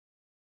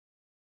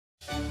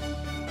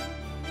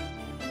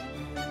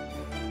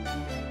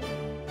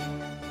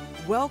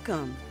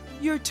Welcome.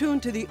 You're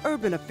tuned to the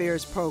Urban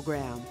Affairs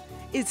program.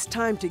 It's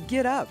time to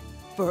get up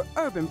for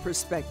Urban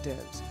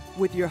Perspectives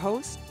with your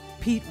host,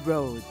 Pete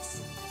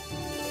Rhodes.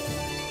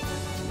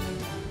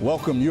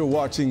 Welcome. You're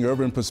watching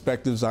Urban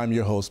Perspectives. I'm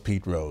your host,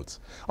 Pete Rhodes.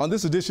 On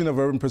this edition of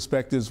Urban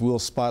Perspectives, we'll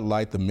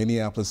spotlight the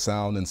Minneapolis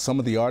sound and some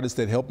of the artists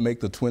that help make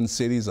the Twin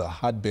Cities a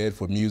hotbed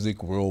for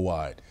music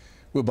worldwide.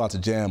 We're about to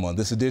jam on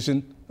this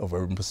edition of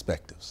Urban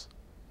Perspectives.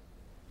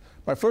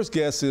 My first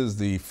guest is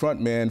the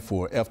frontman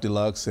for F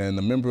Deluxe and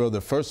a member of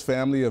the first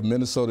family of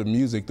Minnesota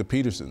music, the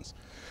Petersons.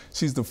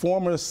 She's the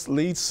former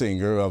lead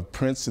singer of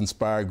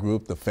Prince-inspired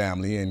group The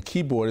Family and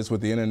keyboardist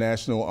with the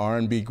international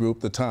R&B group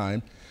The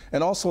Time,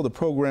 and also the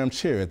program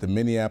chair at the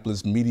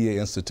Minneapolis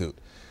Media Institute.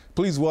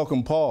 Please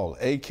welcome Paul,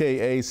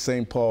 a.k.a.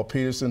 St. Paul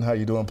Peterson. How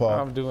you doing, Paul?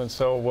 I'm doing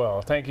so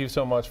well. Thank you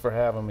so much for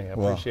having me. I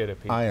appreciate it,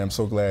 Pete. I am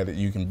so glad that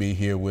you can be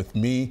here with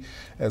me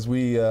as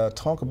we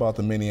talk about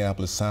the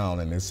Minneapolis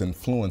sound and its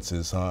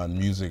influences on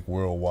music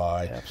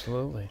worldwide.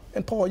 Absolutely.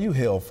 And Paul, you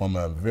hail from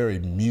a very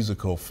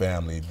musical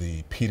family,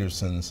 the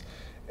Petersons.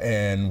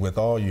 And with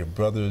all your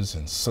brothers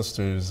and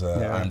sisters,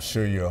 I'm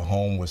sure your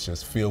home was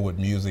just filled with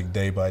music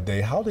day by day.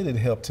 How did it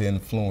help to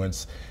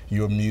influence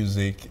your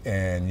music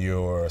and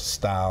your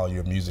style,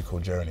 your musical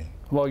journey?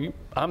 Well,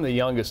 I'm the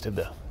youngest of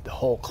the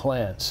whole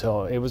clan,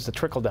 so it was the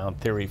trickle-down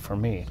theory for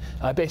me.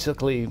 I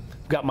basically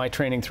got my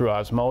training through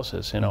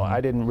osmosis. You know,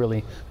 I didn't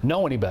really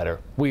know any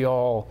better. We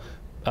all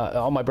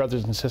my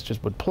brothers and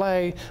sisters would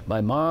play,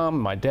 my mom,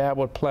 my dad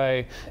would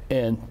play,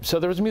 and so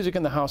there was music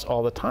in the house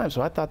all the time,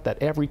 so I thought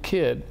that every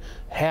kid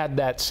had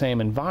that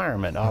same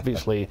environment.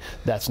 Obviously,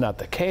 that's not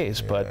the case,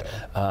 but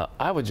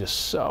I was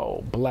just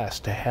so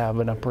blessed to have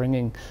an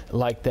upbringing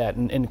like that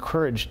and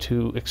encouraged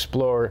to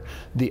explore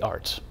the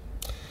arts.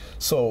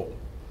 So,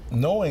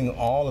 knowing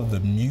all of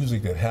the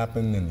music that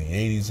happened in the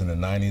 80s and the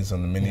 90s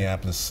on the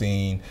Minneapolis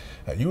scene,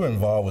 you were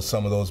involved with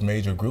some of those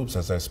major groups,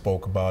 as I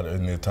spoke about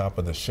in the top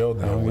of the show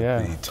there,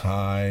 with The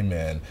Time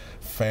and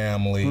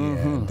Family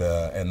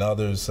and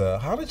others.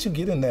 How did you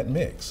get in that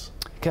mix?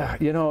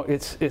 God, you know,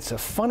 it's a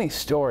funny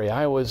story.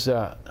 I was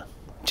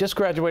just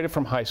graduated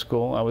from high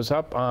school. I was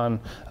up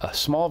on a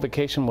small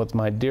vacation with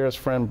my dearest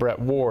friend Brett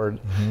Ward,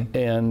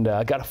 and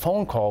I got a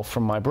phone call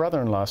from my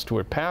brother-in-law,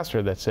 Stuart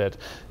Pastor, that said,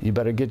 you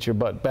better get your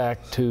butt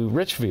back to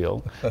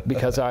Richfield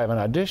because I have an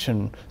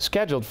audition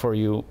scheduled for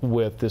you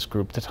with this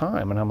group, The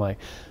Time. And I'm like,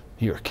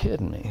 you're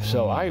kidding me.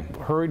 So I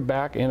hurried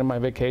back into my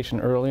vacation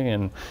early,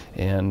 and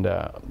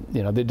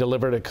you know, they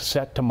delivered a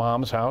cassette to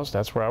Mom's house.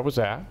 That's where I was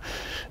at.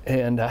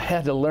 And I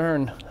had to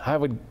learn, I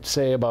would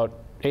say, about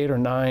 8 or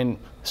 9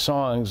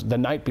 songs the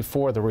night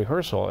before the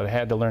rehearsal. I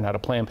had to learn how to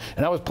play them,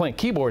 and I was playing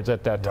keyboards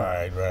at that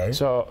time. Right.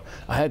 So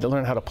I had to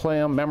learn how to play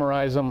them,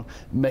 memorize them,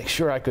 make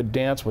sure I could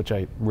dance, which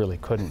I really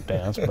couldn't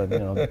dance, but you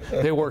know,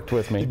 they worked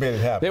with me. You made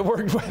it happen.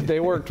 They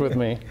worked with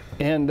me,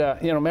 and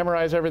you know,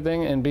 memorize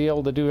everything and be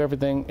able to do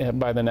everything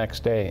by the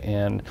next day,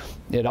 and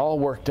it all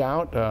worked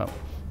out.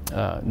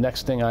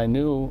 Next thing I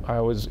knew, I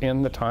was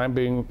in The Time,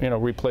 being, you know,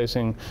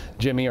 replacing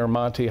Jimmy or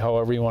Monty,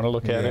 however you want to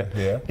look at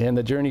it. And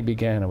the journey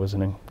began. It was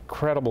an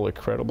incredible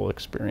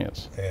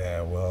experience.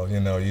 Yeah, well, you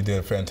know, you did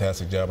a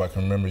fantastic job. I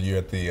can remember you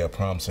at the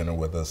prom center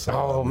with us.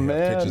 Oh,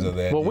 man. Pictures of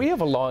that. Well, we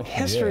have a long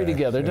history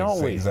together,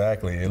 don't we?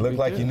 Exactly. It looked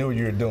like you knew what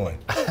you were doing.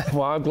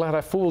 Well, I'm glad I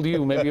fooled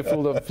you. Maybe you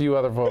fooled a few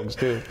other folks,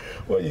 too.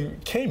 Well, you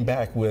came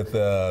back with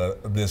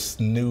this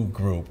new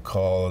group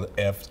called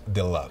F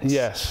Deluxe.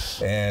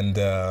 Yes. And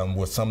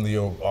with some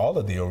of all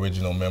of the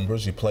original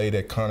members, you played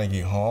at Carnegie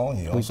Hall.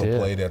 You also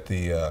played at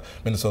the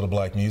Minnesota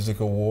Black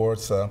Music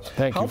Awards.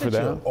 Thank you for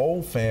that. How did your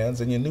old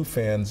fans and your new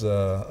fans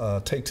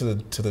take to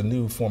the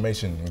new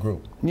formation and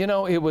group? You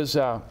know, it was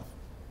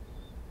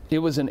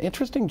an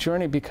interesting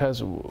journey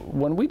because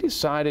when we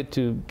decided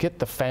to get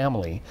The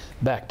Family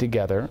back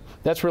together,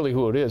 that's really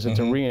who it is. It's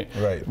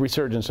a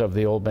resurgence of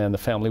the old band, The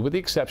Family, with the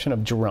exception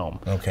of Jerome,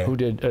 who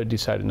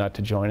decided not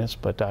to join us,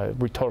 but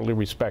we totally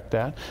respect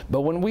that.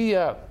 But when we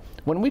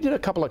did a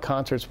couple of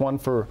concerts, one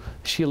for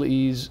Sheila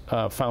E.'s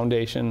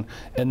Foundation,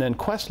 and then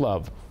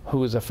Questlove, who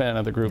was a fan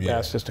of the group,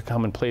 asked us to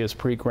come and play his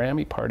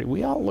pre-Grammy party,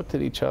 we all looked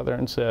at each other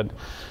and said,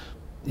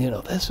 you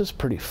know, this is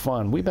pretty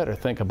fun. We better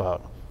think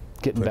about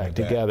getting back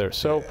together.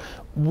 So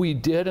we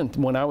did, and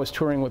when I was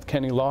touring with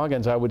Kenny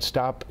Loggins, I would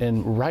stop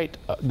and write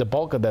the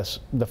bulk of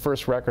the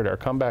first record, our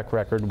comeback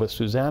record, with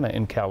Susanna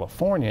in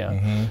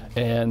California.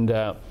 And,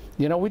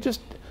 you know, we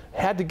just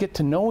had to get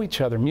to know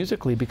each other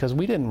musically because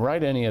we didn't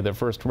write any of the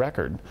first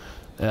record.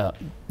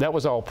 That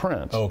was all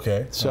Prince.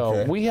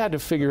 So we had to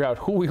figure out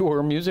who we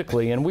were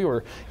musically, and we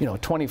were, you know,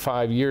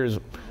 25 years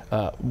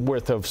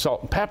worth of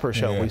salt and pepper,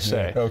 shall we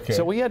say.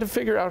 So we had to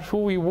figure out who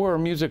we were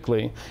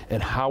musically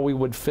and how we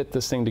would fit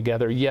this thing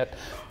together, yet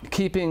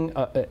keeping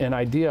an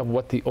idea of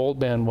what the old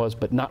band was,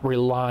 but not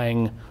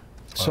relying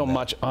so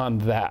much on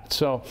that.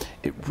 So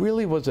it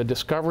really was a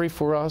discovery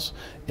for us,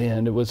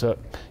 and it was a,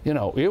 you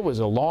know, it was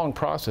a long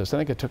process. I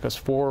think it took us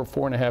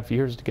 4.5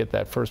 years to get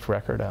that first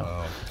record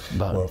out.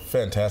 Well,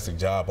 fantastic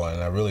job on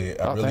it. I really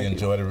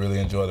enjoyed it. Really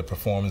enjoyed the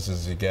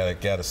performances. You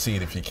gotta see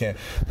it if you can.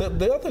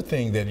 The other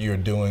thing that you're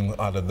doing,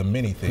 out of the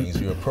many things,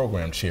 you're a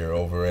program chair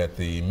over at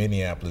the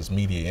Minneapolis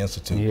Media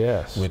Institute,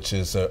 yes, which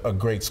is a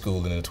great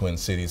school in the Twin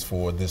Cities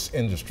for this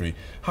industry.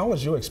 How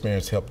has your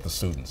experience helped the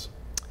students?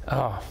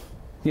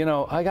 You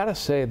know, I got to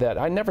say that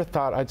I never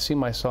thought I'd see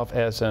myself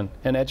as an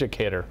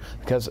educator,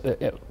 because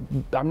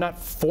I'm not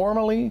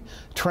formally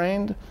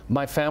trained.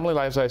 My family,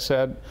 as I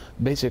said,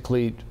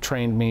 basically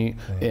trained me,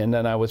 and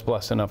then I was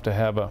blessed enough to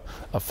have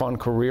a fun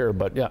career.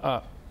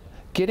 But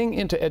getting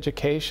into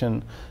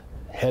education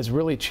has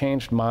really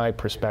changed my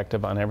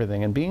perspective on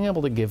everything, and being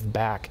able to give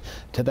back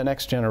to the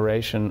next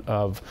generation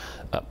of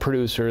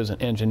producers and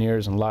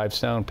engineers and live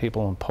sound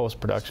people and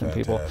post-production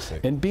people,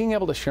 and being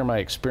able to share my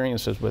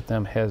experiences with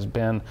them has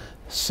been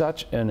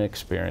such an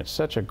experience,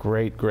 such a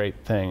great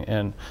thing.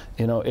 And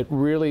you know, it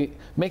really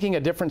making a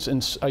difference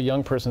in a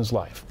young person's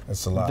life.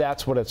 That's a lot.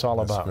 That's what it's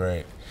all about. That's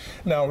great.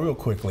 Now, real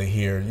quickly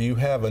here, you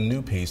have a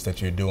new piece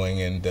that you're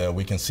doing, and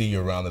we can see you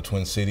around the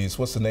Twin Cities.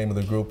 What's the name of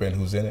the group and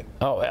who's in it?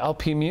 Oh,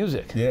 LP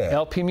Music. Yeah.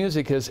 LP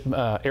Music is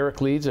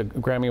Eric Leeds, a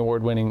Grammy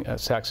Award-winning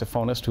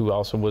saxophonist who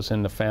also was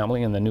in The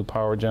Family and the New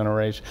Power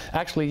Generation.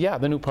 Actually, yeah,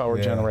 the New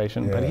Power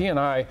Generation. But he and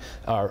I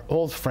are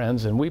old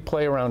friends, and we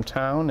play around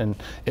town, and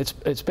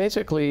it's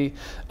basically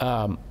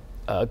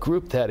a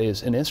group that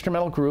is an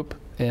instrumental group,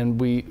 and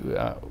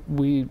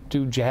we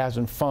do jazz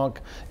and funk,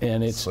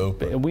 and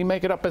we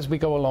make it up as we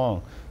go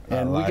along.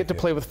 And we get to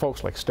play with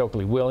folks like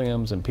Stokley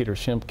Williams and Peter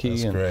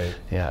Shimke. That's great.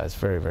 Yeah, it's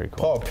very cool.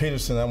 Paul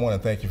Peterson, I want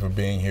to thank you for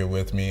being here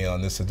with me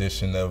on this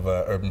edition of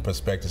Urban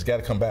Perspectives. Got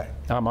to come back.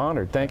 I'm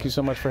honored. Thank you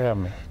so much for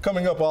having me.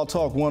 Coming up, I'll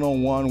talk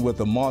one-on-one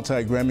with a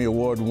multi-Grammy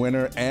Award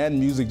winner and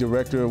music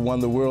director of one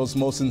of the world's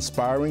most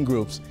inspiring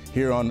groups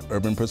here on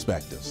Urban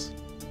Perspectives.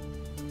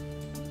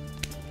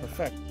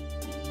 Perfect.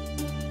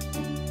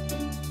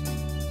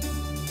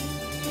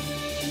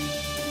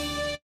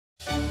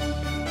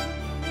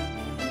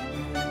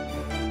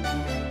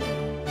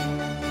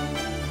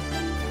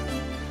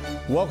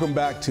 Welcome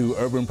back to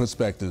Urban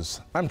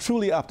Perspectives. I'm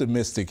truly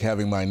optimistic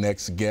having my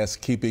next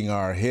guest keeping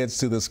our heads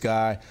to the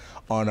sky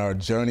on our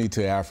journey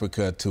to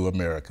Africa to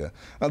America.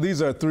 Now,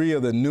 these are three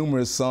of the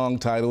numerous song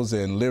titles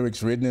and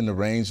lyrics written and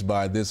arranged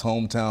by this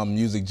hometown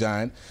music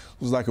giant,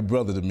 who's like a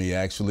brother to me,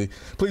 actually.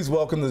 Please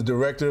welcome the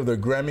director of the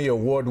Grammy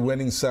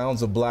Award-winning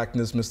Sounds of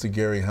Blackness, Mr.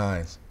 Gary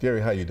Hines.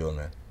 Gary, how you doing,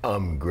 man?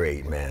 I'm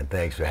great, man.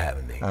 Thanks for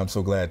having me. I'm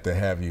so glad to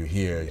have you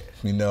here.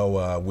 You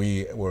know,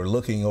 we were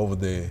looking over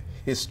the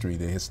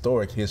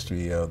historic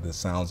history of the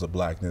Sounds of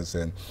Blackness,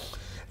 and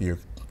you're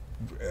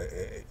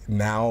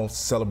now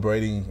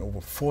celebrating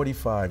over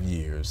 45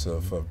 years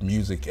of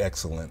music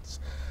excellence.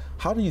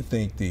 How do you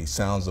think the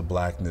Sounds of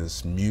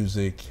Blackness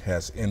music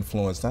has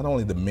influenced not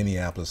only the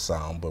Minneapolis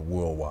sound, but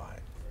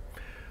worldwide?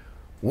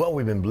 Well,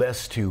 we've been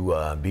blessed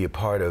to be a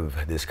part of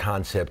this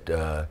concept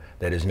that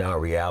is now a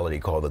reality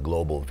called the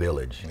Global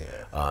Village.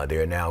 Yeah.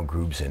 There are now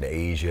groups in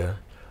Asia,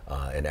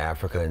 in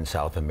Africa, in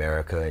South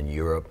America, and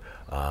Europe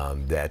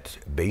that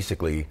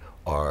basically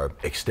are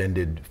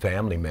extended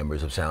family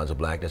members of Sounds of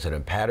Blackness and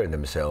have patterned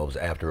themselves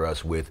after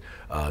us with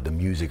the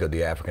music of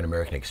the African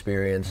American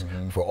experience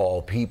for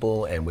all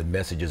people and with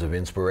messages of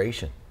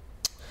inspiration.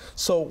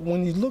 So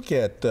when you look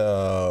at,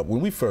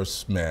 when we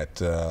first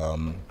met,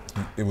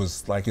 it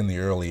was like in the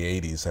early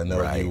 80s. I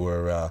know you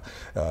were,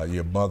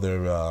 your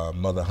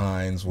mother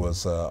Hines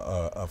was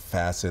a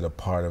facet, a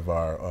part of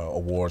our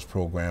awards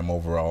program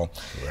overall.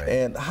 Right.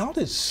 And how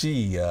did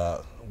she,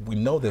 we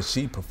know that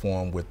she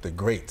performed with the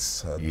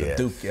greats, the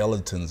Duke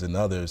Ellingtons and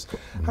others.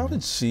 How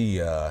did she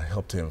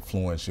help to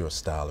influence your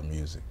style of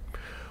music?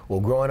 Well,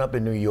 growing up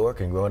in New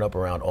York and growing up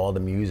around all the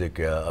music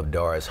of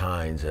Doris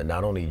Hines,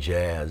 not only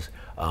jazz,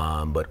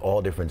 but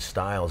all different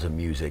styles of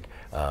music.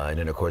 And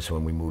then, of course,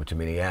 when we moved to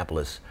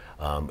Minneapolis,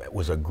 it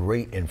was a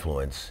great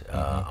influence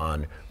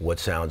on what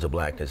Sounds of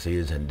Blackness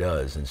is and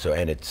does. And so,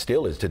 and it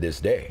still is to this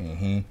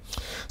day.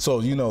 So,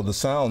 you know, the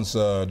Sounds,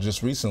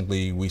 just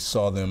recently, we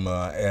saw them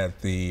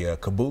at the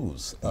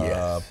Caboose,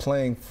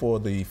 playing for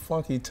the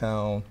Funky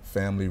Town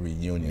family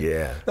reunion.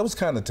 Yeah. That was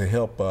kind of to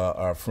help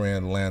our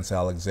friend Lance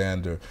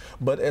Alexander.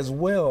 But as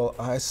well,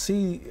 I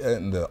see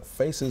in the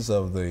faces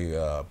of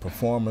the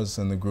performers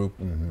in the group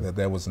that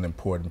that was an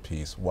important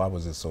piece. Why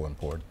was it so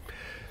important?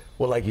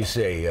 Well, like you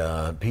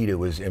say, Pete, it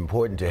was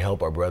important to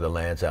help our brother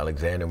Lance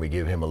Alexander. We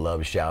give him a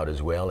love shout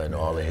as well, and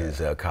all of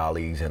his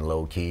colleagues in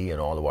Low Key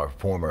and all of our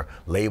former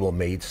label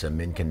mates,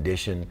 Mint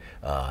Condition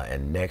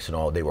and Next and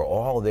all. They were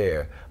all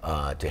there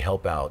to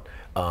help out.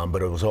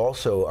 But it was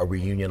also a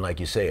reunion, like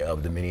you say,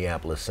 of the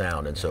Minneapolis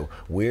sound. And so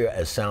we're,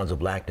 as Sounds of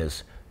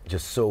Blackness,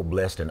 just so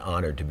blessed and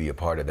honored to be a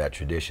part of that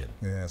tradition.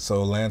 Yeah,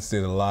 so Lance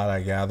did a lot,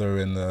 I gather,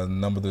 in a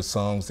number of the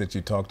songs that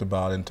you talked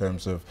about in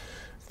terms of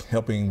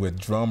helping with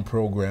drum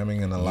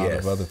programming and a lot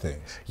of other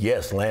things.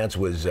 Yes, Lance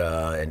was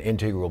an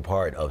integral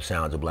part of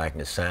Sounds of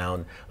Blackness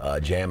sound.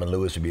 Jam and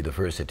Lewis would be the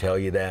first to tell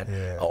you that.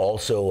 Yeah.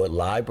 Also at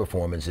live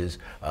performances,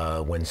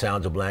 when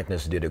Sounds of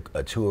Blackness did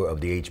a tour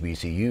of the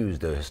HBCUs,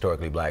 the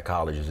historically black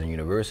colleges and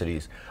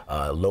universities,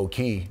 low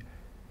key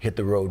hit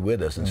the road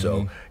with us. And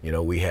so, you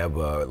know, we have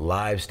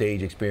live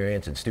stage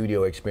experience and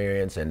studio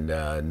experience, and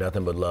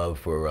nothing but love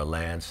for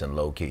Lance and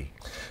Low Key.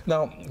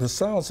 Now, the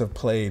Sounds have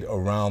played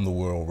around the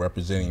world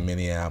representing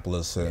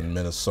Minneapolis and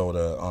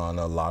Minnesota on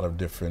a lot of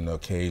different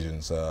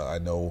occasions. I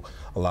know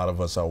a lot of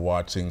us are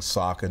watching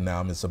soccer now,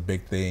 and it's a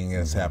big thing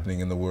and it's happening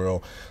in the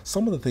world.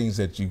 Some of the things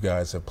that you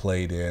guys have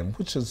played in,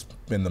 which has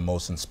been the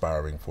most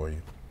inspiring for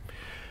you?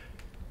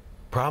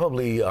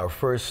 Probably our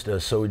first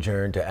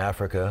sojourn to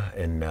Africa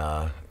in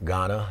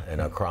Ghana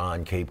and Accra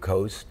on Cape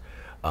Coast,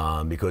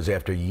 because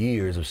after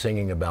years of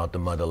singing about the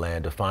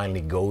motherland, to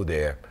finally go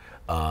there,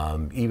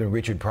 even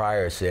Richard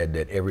Pryor said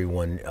that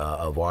everyone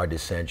of our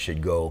descent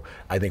should go.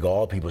 I think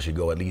all people should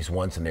go at least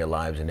once in their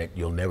lives, and that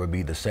you'll never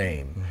be the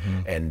same.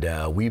 And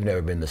we've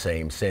never been the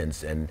same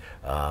since, and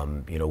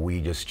you know,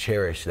 we just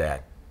cherish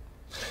that.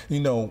 You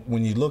know,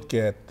 when you look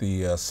at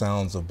the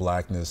Sounds of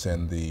Blackness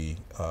and the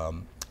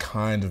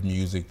kind of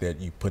music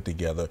that you put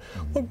together,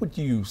 what would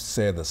you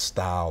say the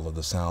style of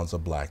the Sounds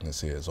of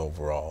Blackness is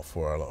overall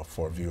for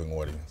a viewing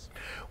audience?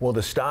 Well,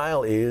 the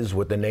style is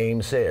what the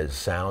name says,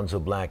 Sounds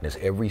of Blackness.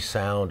 Every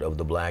sound of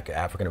the black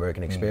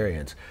African-American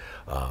experience.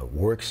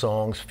 Work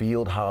songs,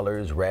 field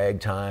hollers,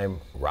 ragtime,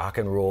 rock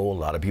and roll. A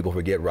lot of people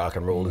forget rock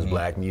and roll is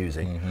black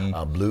music.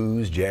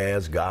 Blues,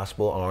 jazz,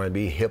 gospel,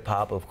 R&B,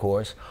 hip-hop, of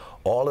course.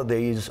 All of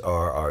these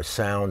are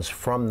sounds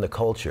from the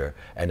culture,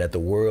 and that the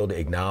world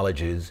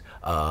acknowledges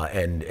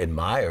and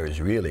admires,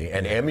 really,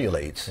 and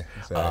emulates.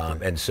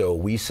 Exactly. And so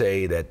we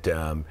say that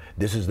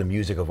this is the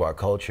music of our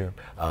culture.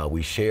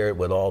 We share it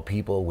with all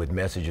people with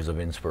messages of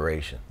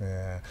inspiration.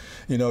 Yeah.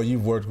 You know,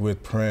 you've worked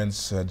with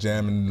Prince,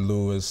 Jam and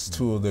Lewis,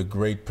 two of the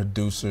great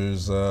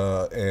producers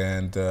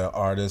and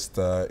artists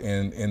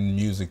in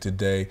music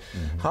today.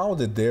 How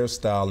did their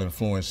style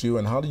influence you,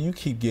 and how do you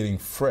keep getting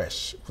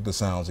fresh with the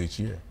sounds each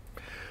year?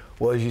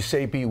 Well, as you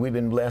say, Pete, we've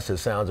been blessed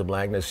as Sounds of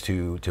Blackness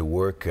to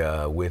work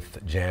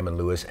with Jam and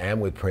Lewis and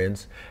with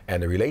Prince,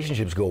 and the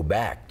relationships go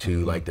back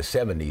to like the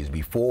 70s,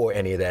 before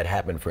any of that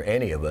happened for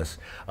any of us,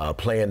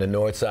 playing the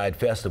Northside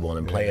Festival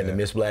and playing the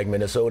Miss Black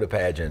Minnesota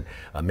pageant.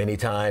 Many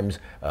times,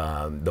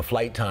 the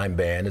Flight Time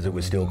Band, as it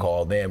was still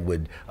called then,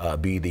 would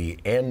be the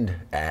end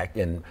act,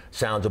 and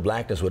Sounds of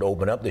Blackness would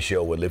open up the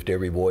show, would lift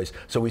every voice.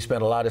 So we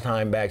spent a lot of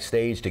time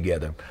backstage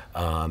together,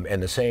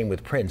 and the same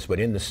with Prince.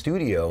 But in the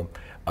studio,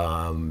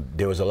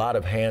 there was a lot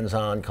of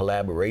hands-on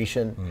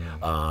collaboration,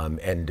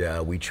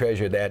 and we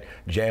treasure that.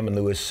 Jam and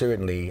Lewis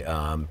certainly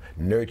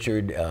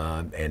nurtured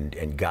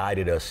and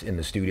guided us in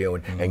the studio,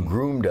 and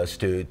groomed us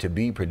to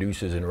be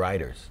producers and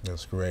writers.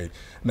 That's great.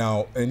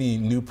 Now, any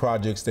new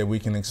projects that we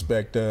can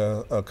expect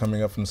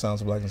coming up from Sounds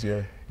of Blackness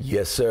here?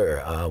 Yes,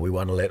 sir. We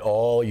want to let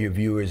all your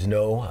viewers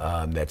know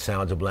that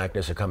Sounds of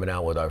Blackness are coming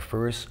out with our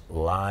first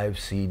live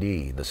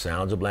CD, the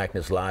Sounds of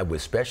Blackness Live,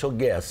 with special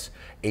guests,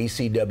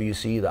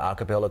 ACWC, the a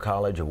cappella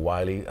college of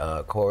Wiley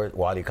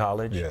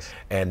College. Yes.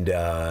 And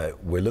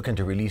we're looking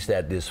to release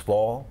that this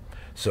fall.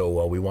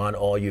 So we want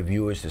all your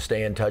viewers to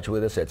stay in touch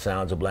with us at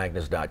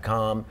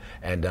soundsofblackness.com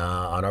and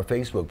on our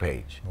Facebook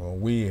page. Well,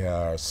 we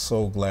are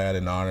so glad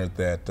and honored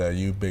that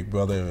you, Big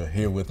Brother, are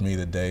here with me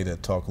today to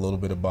talk a little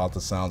bit about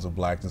the Sounds of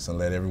Blackness and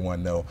let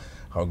everyone know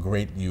how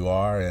great you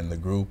are and the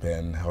group,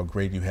 and how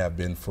great you have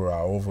been for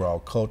our overall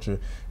culture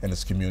and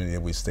this community that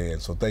we stay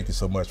in. So thank you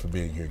so much for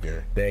being here,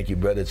 Gary. Thank you,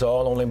 brother. It's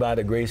all only by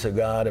the grace of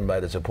God and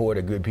by the support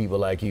of good people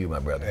like you, my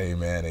brother.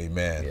 Amen,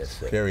 amen. Yes,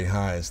 sir. Gary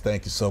Hines,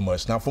 thank you so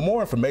much. Now, for more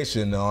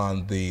information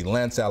on the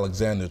Lance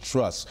Alexander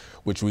Trust,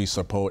 which we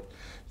support,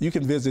 you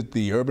can visit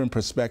the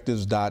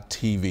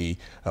urbanperspectives.tv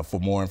for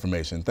more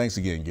information. Thanks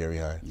again, Gary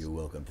Hines. You're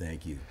welcome.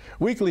 Thank you.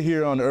 Weekly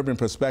here on Urban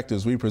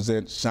Perspectives, we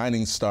present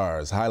Shining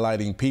Stars,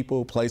 highlighting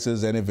people,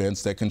 places, and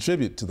events that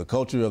contribute to the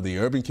culture of the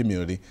urban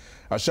community.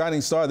 Our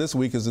Shining Star this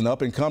week is an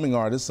up-and-coming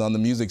artist on the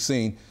music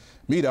scene.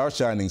 Meet our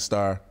Shining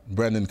Star,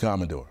 Brendan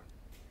Commodore.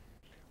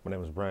 My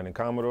name is Brandon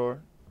Commodore.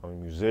 I'm a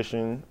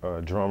musician,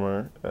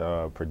 drummer,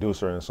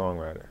 producer, and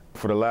songwriter.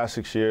 For the last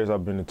 6 years,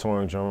 I've been a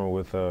touring drummer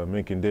with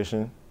Mint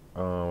Condition.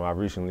 I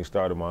recently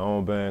started my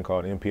own band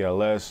called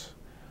MPLS.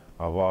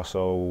 I've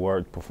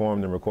also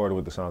performed and recorded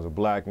with the Sounds of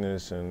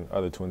Blackness and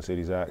other Twin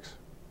Cities acts.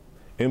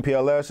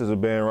 MPLS is a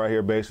band right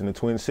here based in the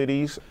Twin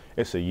Cities.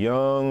 It's a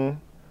young,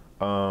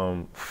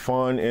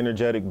 fun,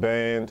 energetic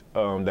band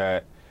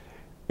that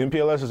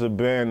MPLS is a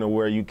band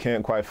where you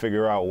can't quite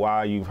figure out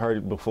why you've heard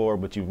it before,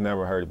 but you've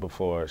never heard it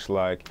before. It's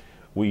like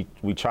we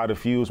try to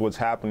fuse what's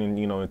happening,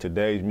 you know, in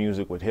today's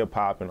music with hip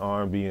hop and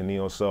R&B and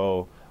neo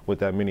soul with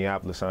that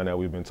Minneapolis sound that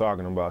we've been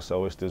talking about.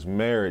 So it's this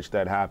marriage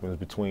that happens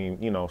between,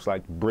 you know, it's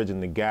like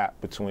bridging the gap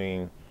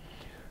between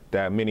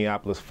that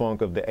Minneapolis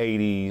funk of the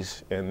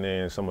 80s and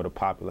then some of the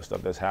popular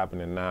stuff that's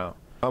happening now.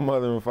 My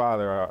mother and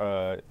father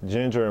are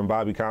Ginger and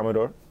Bobby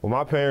Commodore. Well,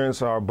 my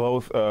parents are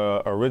both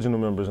original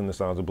members in the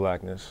Sounds of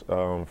Blackness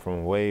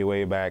from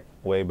way back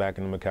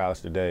in the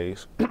McAllister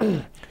days.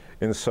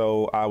 And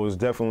so I was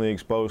definitely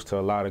exposed to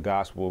a lot of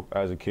gospel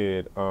as a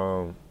kid,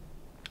 a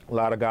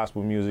lot of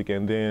gospel music.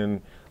 And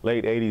then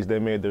late 80s, they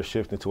made their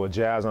shift into a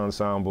jazz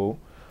ensemble,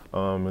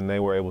 and they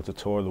were able to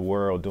tour the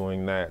world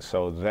doing that.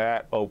 So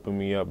that opened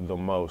me up the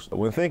most.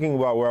 When thinking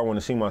about where I want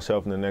to see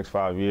myself in the next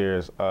 5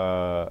 years,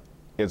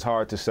 it's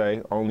hard to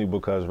say, only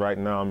because right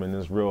now I'm in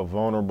this real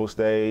vulnerable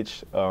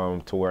stage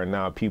to where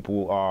now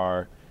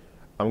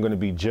I'm going to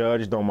be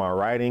judged on my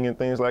writing and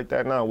things like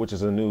that now, which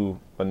is a new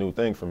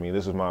thing for me.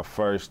 This is my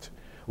first,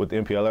 with the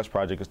MPLS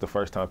project, it's the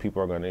first time people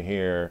are going to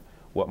hear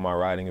what my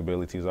writing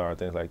abilities are and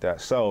things like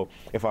that. So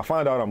if I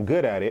find out I'm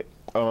good at it,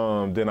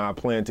 then I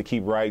plan to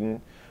keep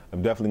writing.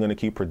 I'm definitely going to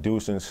keep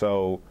producing.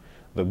 So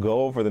the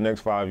goal for the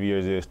next 5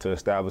 years is to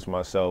establish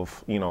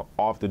myself, you know,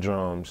 off the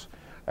drums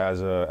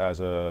as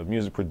a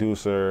music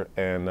producer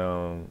and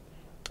a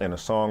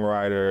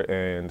songwriter,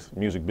 and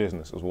music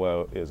business as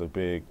well is a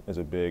big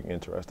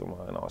interest of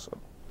mine also.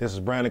 This is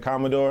Brandon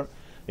Commodore,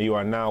 and you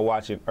are now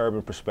watching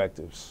Urban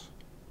Perspectives.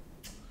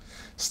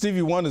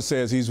 Stevie Wonder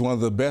says he's one of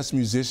the best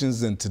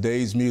musicians in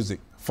today's music.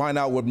 Find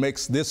out what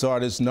makes this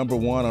artist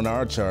 #1 on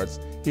our charts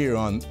here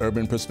on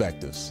Urban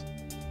Perspectives.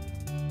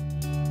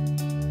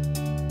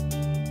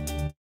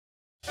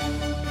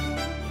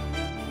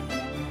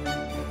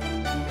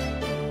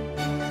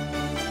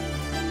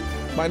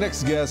 My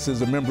next guest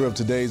is a member of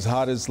today's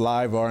hottest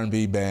live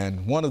R&B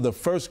band, one of the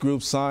first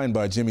groups signed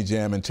by Jimmy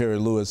Jam and Terry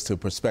Lewis to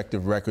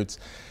Perspective Records,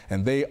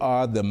 and they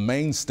are the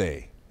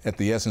mainstay at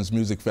the Essence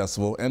Music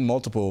Festival and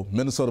multiple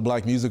Minnesota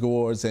Black Music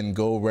Awards and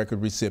Gold Record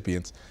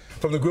recipients.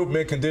 From the group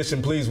Mint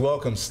Condition, please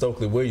welcome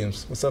Stokley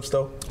Williams. What's up,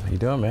 Stoke? How you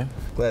doing, man?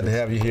 Glad to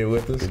have you here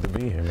with us. Good to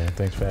be here, man.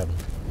 Thanks for having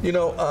me. You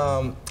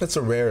know, it's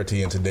a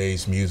rarity in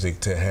today's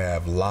music to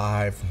have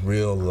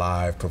real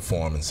live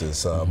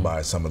performances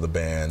by some of the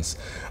bands.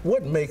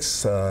 What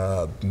makes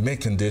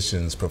Mint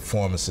Condition's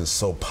performances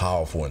so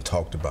powerful and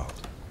talked about?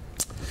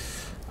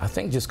 I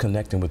think just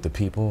connecting with the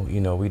people.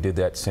 You know, we did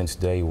that since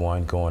day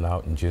one, going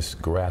out and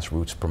just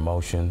grassroots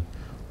promotion.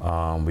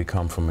 We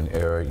come from an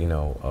era, you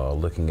know,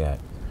 looking at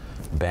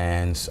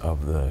bands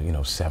of the,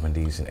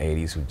 70s and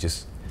 80s who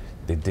just,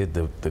 they did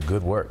the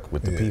good work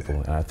with the people.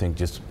 And I think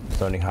just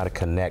learning how to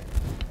connect,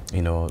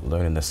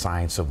 learning the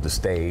science of the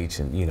stage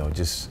and,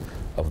 just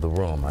of the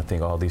room. I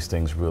think all these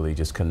things really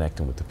just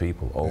connecting with the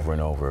people over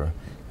and over,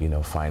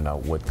 finding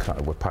out what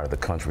part of the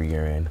country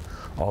you're in.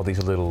 All these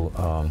little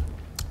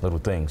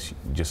things,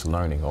 just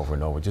learning over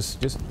and over,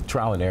 just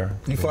trial and error.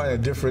 You find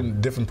that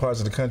different parts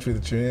of the country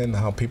that you're in,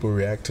 how people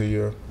react to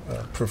your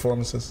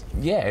performances?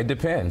 Yeah, it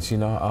depends. They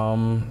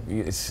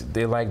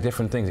like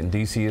different things. And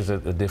DC is a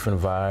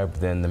different vibe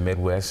than the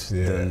Midwest,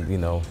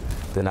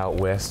 than out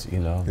west.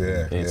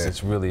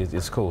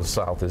 It's cool.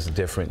 South is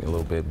different a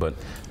little bit, but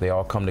they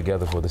all come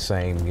together for the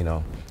same,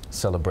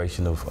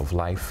 celebration of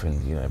life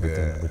and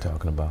everything we're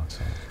talking about.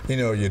 So.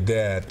 Your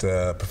dad,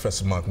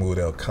 Professor Mahmoud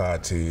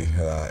El-Kati,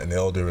 an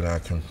elder in our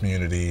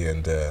community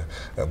and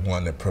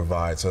one that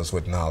provides us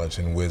with knowledge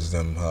and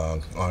wisdom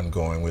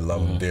ongoing. We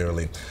love him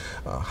dearly.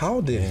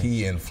 How did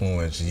he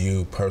influence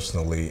you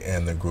personally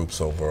and the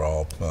group's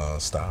overall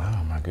style?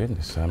 Oh my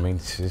goodness! I mean,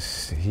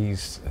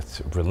 he's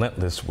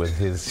relentless with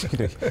his.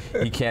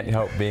 He can't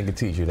help being a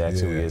teacher.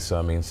 That's who he is. So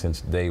I mean, since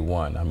day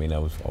one. I mean,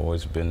 I've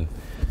always been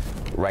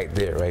right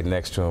there, right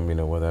next to him.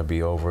 Whether I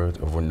be over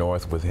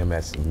north with him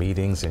at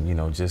meetings,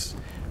 and just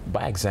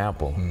by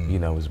example,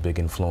 was a big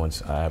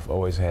influence. I've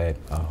always had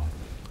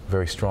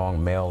very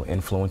strong male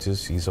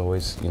influences. He's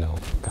always,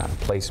 kind of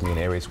placed me in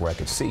areas where I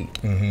could see,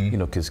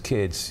 because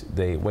kids,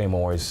 they way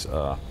more is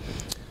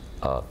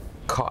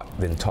caught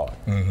than taught.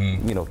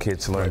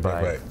 Kids learn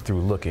through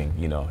looking,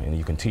 and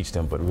you can teach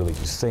them, but really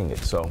just seeing it.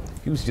 So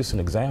he was just an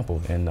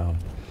example, and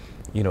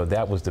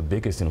that was the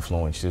biggest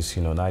influence. Just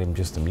not even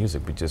just the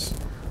music, but just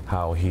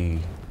how he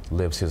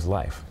lives his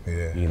life.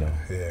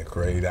 Yeah,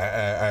 great.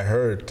 I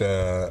heard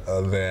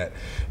that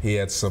he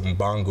had some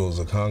bongos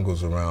or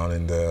congos around,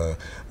 and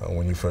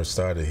when you first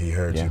started, he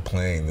heard you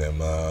playing them.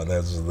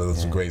 That's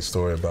a great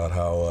story about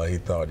how he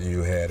thought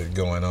you had it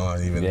going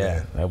on even then.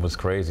 Yeah, that was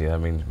crazy. I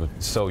mean,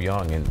 so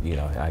young, and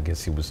I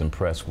guess he was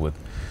impressed with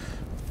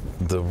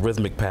the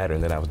rhythmic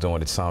pattern that I was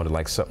doing. It sounded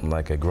like something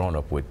like a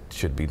grown-up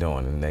should be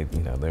doing, and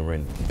they were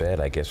in bed,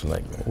 I guess,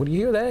 like, "What, do you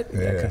hear that?"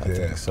 That kind of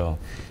thing. So,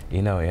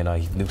 and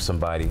he knew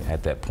somebody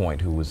at that point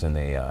who was in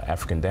a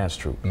African dance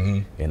troupe,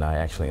 and I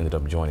actually ended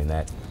up joining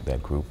that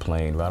group,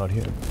 playing right out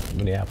here in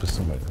Minneapolis.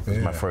 It was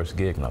my first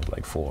gig, and I was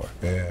like 4.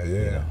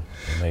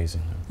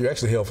 Amazing. You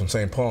actually hail from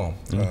St. Paul.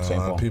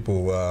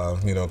 People,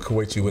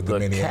 equate you with the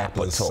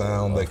Minneapolis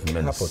sound, the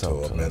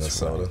capital of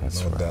Minnesota,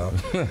 no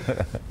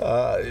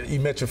doubt. You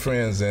met your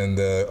friends and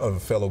other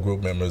fellow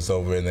group members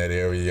over in that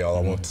area.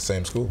 Y'all went to the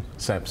same school?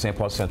 St.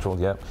 Paul Central,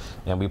 yep.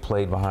 And we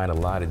played behind a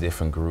lot of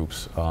different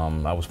groups.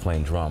 I was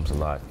playing drums a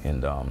lot,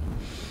 and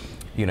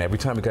every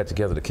time we got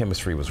together, the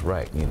chemistry was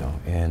right,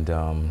 and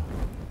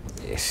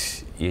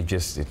it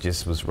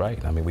just was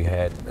right. I mean, we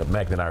had a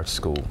magnet arts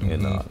school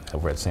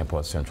over at St.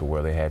 Paul Central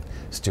where they had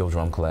steel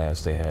drum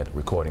class, they had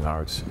recording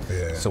arts.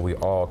 Yeah. So we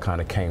all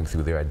kind of came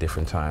through there at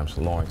different times.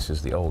 Lawrence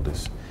is the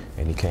oldest,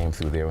 and he came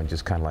through there and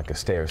just kind of like a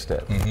stair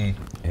step.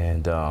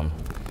 And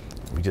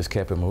we just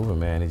kept it moving,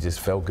 man. It just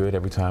felt good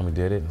every time we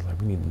did it. Like,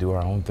 we need to do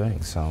our own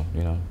thing. So,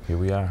 you know, here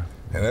we are.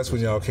 And that's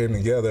when y'all came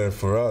together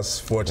for us,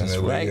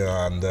 fortunately,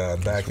 on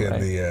back in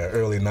the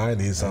early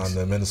 90s on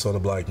the Minnesota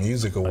Black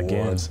Music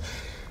Awards.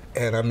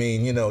 And I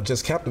mean, you know,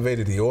 just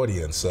captivated the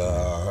audience.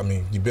 I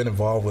mean, you've been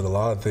involved with a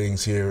lot of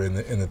things here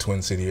in the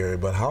Twin City area,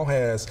 but how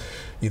has,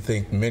 you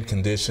think, Mint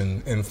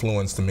Condition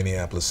influenced the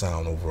Minneapolis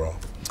sound overall?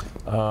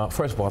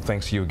 First of all,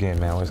 thanks to you again,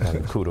 man. I always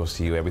got kudos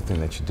to you, everything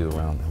that you do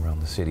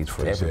around the cities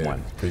for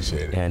everyone.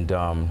 Appreciate it. And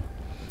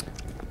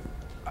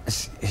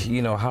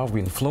you know, how we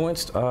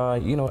influenced,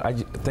 you know, I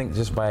think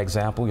just by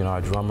example, you know,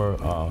 our drummer,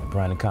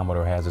 Brian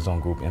Commodore, has his own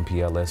group,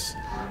 MPLS.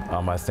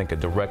 I think a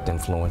direct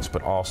influence,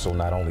 but also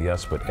not only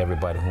us, but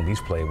everybody whom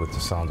he's played with, the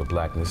Sounds of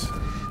Blackness,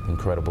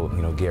 incredible,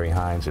 you know, Gary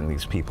Hines and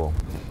these people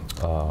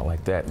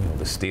like that, you know,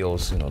 the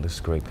Steels, you know, this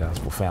great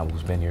gospel family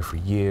who's been here for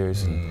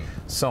years, and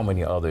so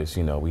many others,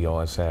 you know, we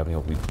always have, you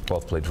know, we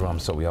both play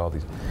drums, so we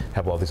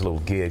have all these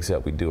little gigs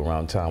that we do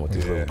around town with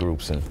these little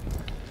groups, and,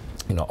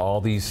 you know, all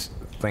these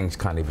things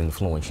kind of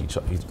influence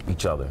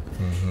each other.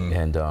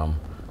 And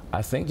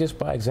I think just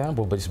by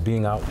example, but just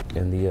being out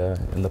in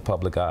the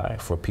public eye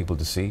for people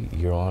to see,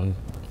 you're on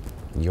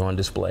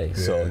display.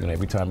 So, you know,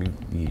 every time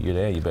you're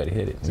there, you better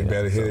hit it. You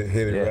better hit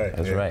it right.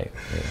 That's right.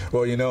 Yeah.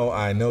 Well, you know,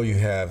 I know you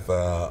have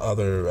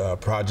other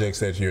projects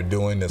that you're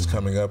doing that's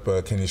coming up.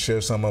 Can you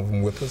share some of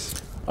them with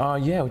us?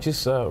 Yeah, we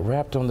just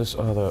wrapped on this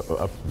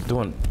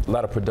doing a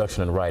lot of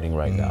production and writing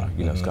right now.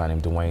 You know, this guy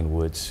named Dwayne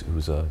Woods,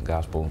 who's a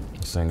gospel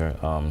singer.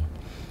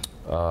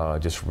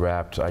 Just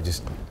rapped. I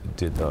just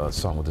did a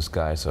song with this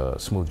guy's a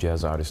smooth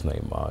jazz artist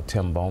named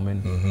Tim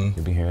Bowman.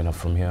 You'll be hearing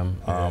from him.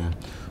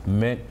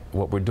 Mint,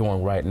 what we're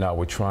doing right now,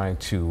 we're trying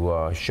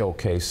to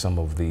showcase some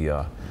of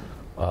the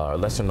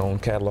lesser known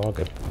catalog,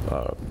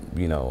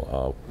 you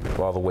know,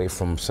 all the way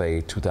from,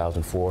 say,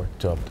 2004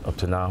 to up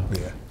to now.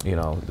 You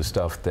know, the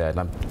stuff that,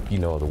 you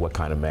know, the What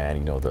Kind of Man,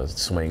 you know, the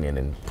Swinging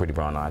and Pretty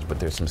Brown Eyes, but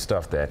there's some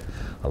stuff that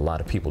a lot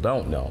of people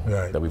don't know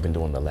that we've been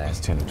doing the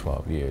last 10 or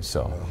 12 years.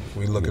 So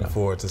we're looking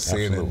forward to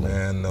seeing it,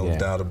 man. No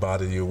doubt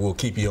about it. We'll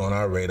keep you on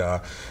our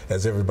radar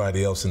as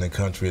everybody else in the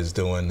country is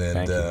doing,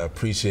 and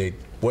appreciate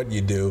what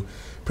you do.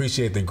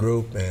 Appreciate the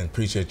group and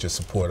appreciate your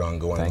support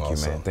ongoing. Thank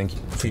you, man. Thank you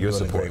for your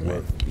support,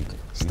 man.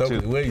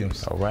 Stokley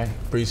Williams. All right.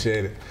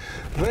 Appreciate it.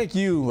 Thank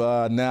you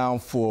now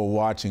for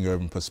watching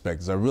Urban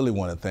Perspectives. I really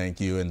want to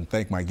thank you and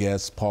thank my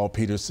guests, Paul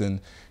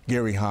Peterson,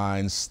 Gary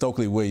Hines,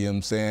 Stokley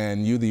Williams,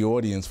 and you, the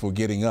audience, for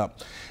getting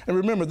up. And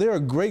remember, there are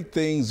great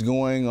things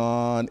going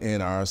on in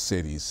our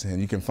cities,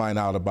 and you can find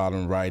out about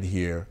them right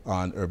here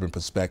on Urban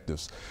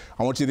Perspectives.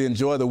 I want you to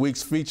enjoy the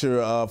week's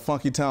feature of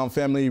Funky Town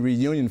Family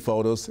Reunion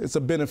Photos. It's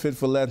a benefit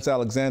for Lance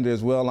Alexander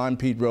as well. I'm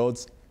Pete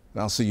Rhodes,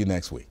 and I'll see you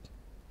next week.